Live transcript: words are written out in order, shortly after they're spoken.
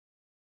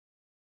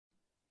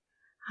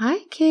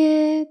Hi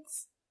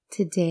kids!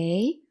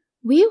 Today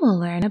we will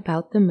learn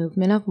about the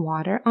movement of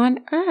water on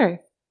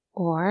Earth,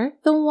 or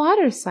the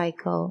water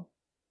cycle.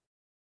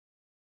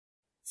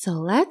 So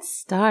let's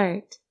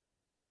start.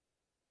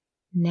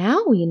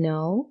 Now we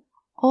know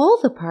all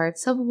the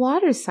parts of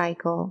water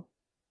cycle.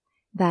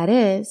 That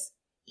is,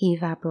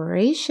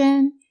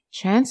 evaporation,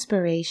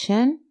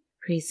 transpiration,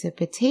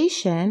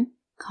 precipitation,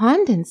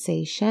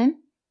 condensation,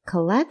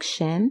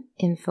 collection,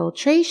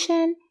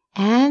 infiltration,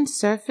 and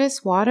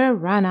surface water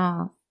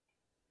runoff.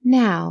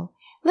 Now,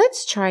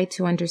 let's try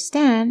to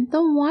understand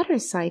the water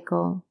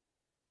cycle.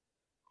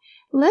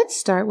 Let's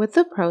start with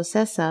the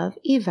process of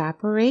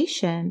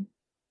evaporation.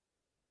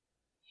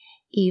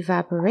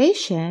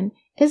 Evaporation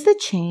is the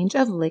change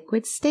of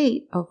liquid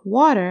state of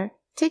water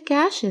to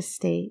gaseous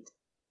state.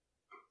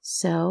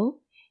 So,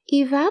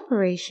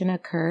 evaporation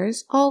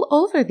occurs all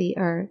over the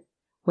Earth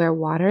where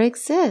water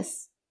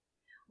exists.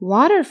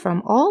 Water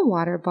from all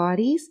water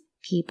bodies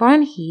keep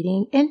on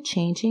heating and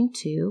changing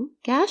to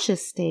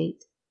gaseous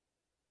state.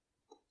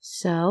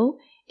 So,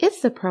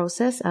 it's the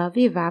process of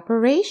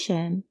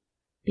evaporation,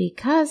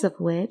 because of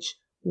which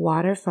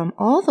water from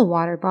all the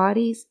water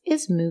bodies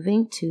is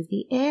moving to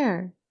the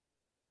air.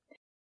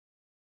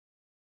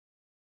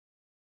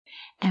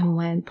 And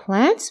when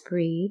plants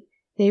breathe,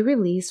 they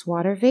release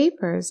water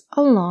vapors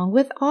along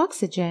with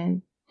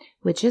oxygen,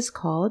 which is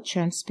called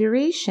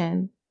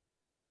transpiration.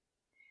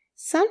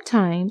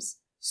 Sometimes,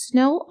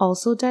 snow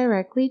also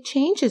directly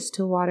changes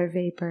to water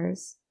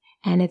vapors,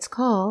 and it's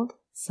called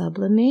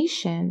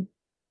sublimation.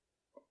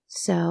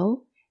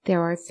 So,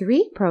 there are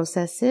three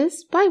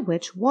processes by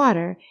which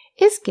water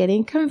is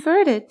getting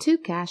converted to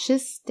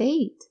gaseous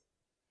state: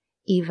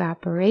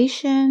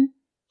 evaporation,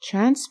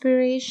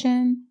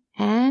 transpiration,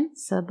 and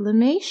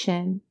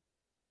sublimation.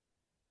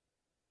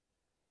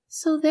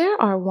 So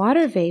there are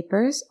water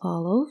vapors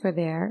all over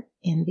there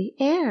in the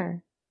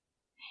air.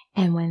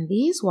 And when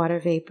these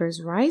water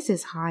vapors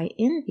rises high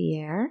in the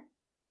air,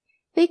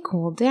 they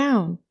cool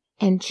down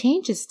and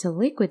changes to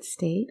liquid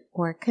state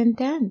or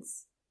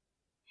condense,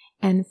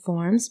 and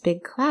forms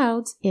big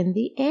clouds in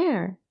the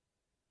air.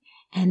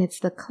 And it's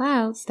the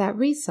clouds that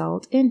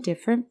result in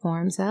different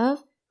forms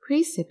of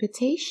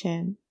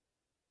precipitation.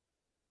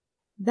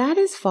 That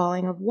is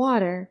falling of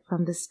water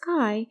from the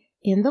sky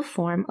in the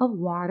form of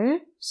water,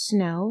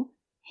 snow,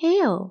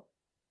 hail.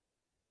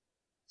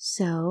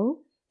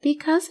 So,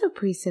 because of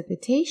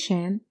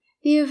precipitation,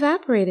 the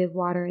evaporated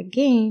water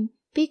again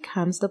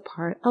becomes the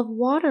part of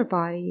water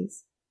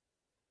bodies.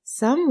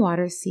 Some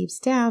water seeps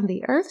down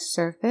the Earth's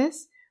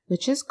surface,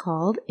 which is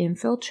called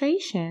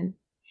infiltration,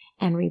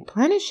 and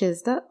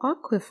replenishes the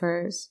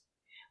aquifers,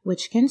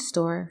 which can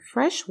store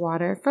fresh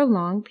water for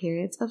long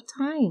periods of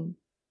time.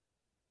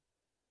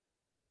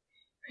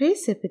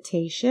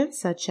 Precipitation,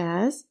 such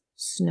as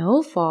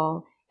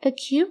snowfall,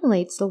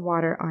 accumulates the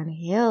water on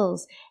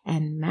hills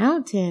and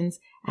mountains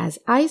as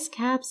ice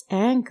caps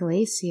and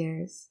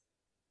glaciers.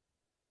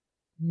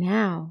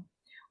 Now,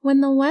 when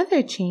the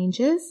weather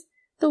changes,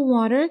 the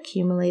water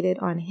accumulated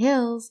on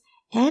hills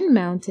and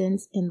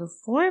mountains in the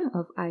form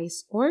of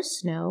ice or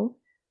snow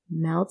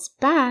melts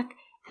back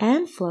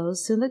and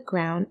flows to the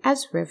ground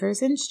as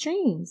rivers and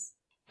streams.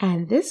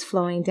 And this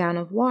flowing down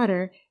of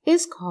water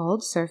is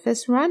called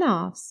surface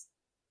runoffs.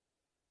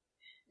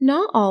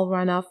 Not all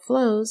runoff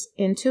flows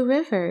into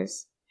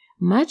rivers.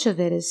 Much of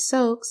it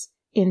soaks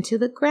into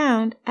the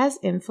ground as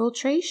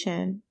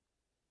infiltration.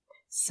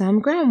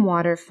 Some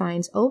groundwater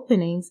finds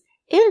openings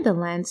in the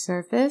land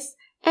surface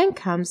and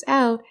comes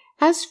out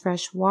as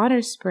fresh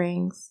water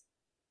springs.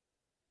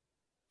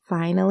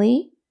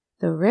 Finally,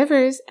 the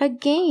rivers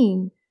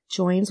again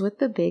joins with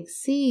the big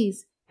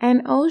seas,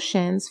 and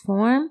oceans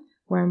form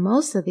where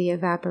most of the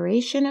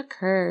evaporation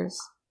occurs.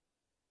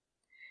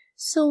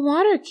 So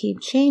water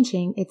keeps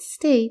changing its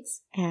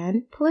states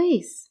and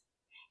place,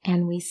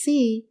 and we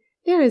see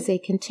there is a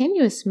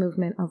continuous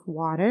movement of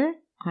water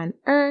on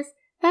Earth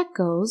that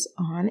goes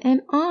on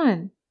and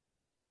on.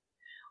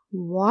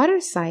 Water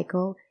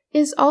cycle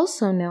is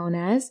also known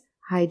as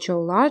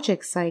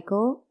hydrologic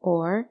cycle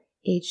or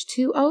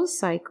H2O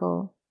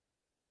cycle.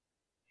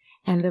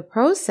 And the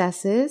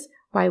processes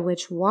by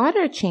which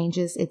water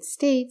changes its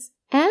states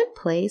and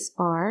place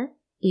are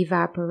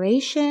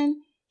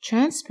evaporation,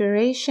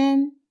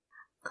 transpiration,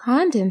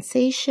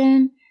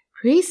 condensation,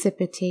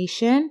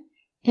 precipitation,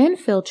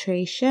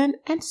 infiltration,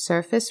 and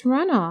surface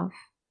runoff.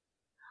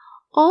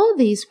 All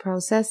these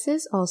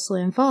processes also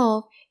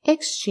involve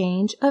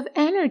exchange of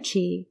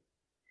energy,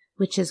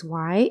 which is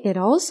why it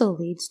also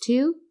leads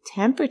to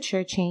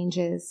temperature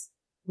changes,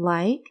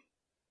 like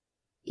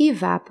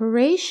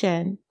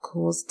evaporation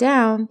cools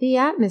down the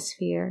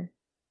atmosphere.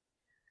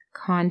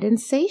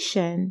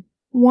 Condensation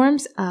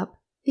warms up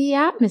the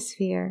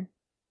atmosphere.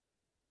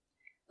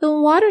 The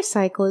water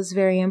cycle is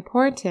very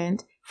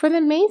important for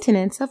the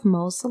maintenance of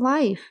most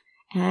life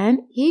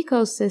and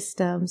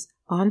ecosystems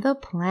on the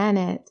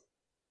planet.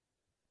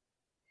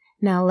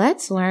 Now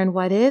let's learn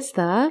what is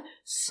the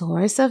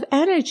source of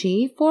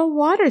energy for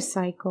water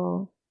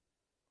cycle.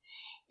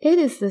 It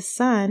is the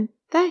sun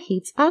that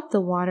heats up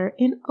the water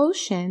in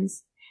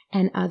oceans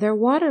and other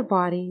water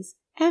bodies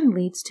and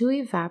leads to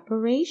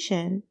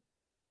evaporation.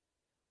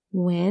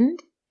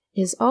 Wind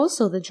is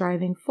also the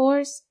driving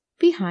force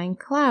behind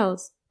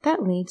clouds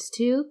that leads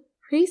to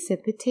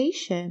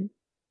precipitation.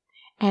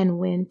 And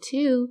wind,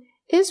 too,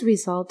 is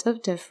result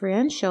of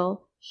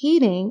differential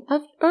heating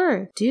of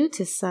Earth due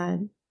to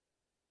sun.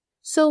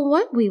 So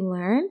what we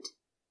learned?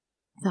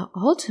 The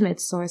ultimate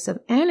source of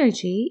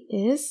energy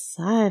is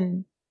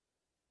sun.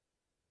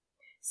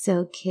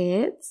 So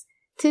kids,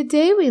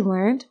 today we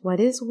learned what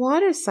is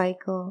water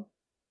cycle.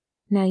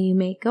 Now you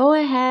may go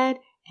ahead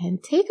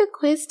and take a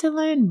quiz to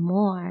learn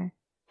more.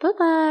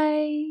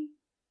 Bye-bye.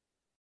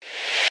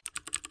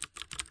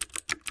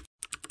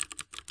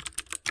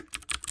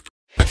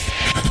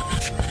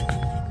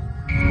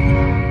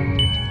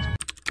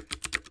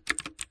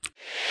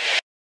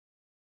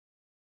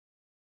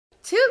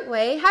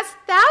 Tutway has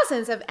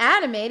thousands of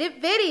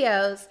animated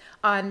videos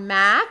on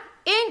math,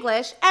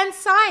 English, and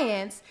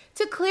science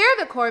to clear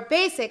the core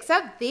basics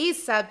of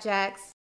these subjects.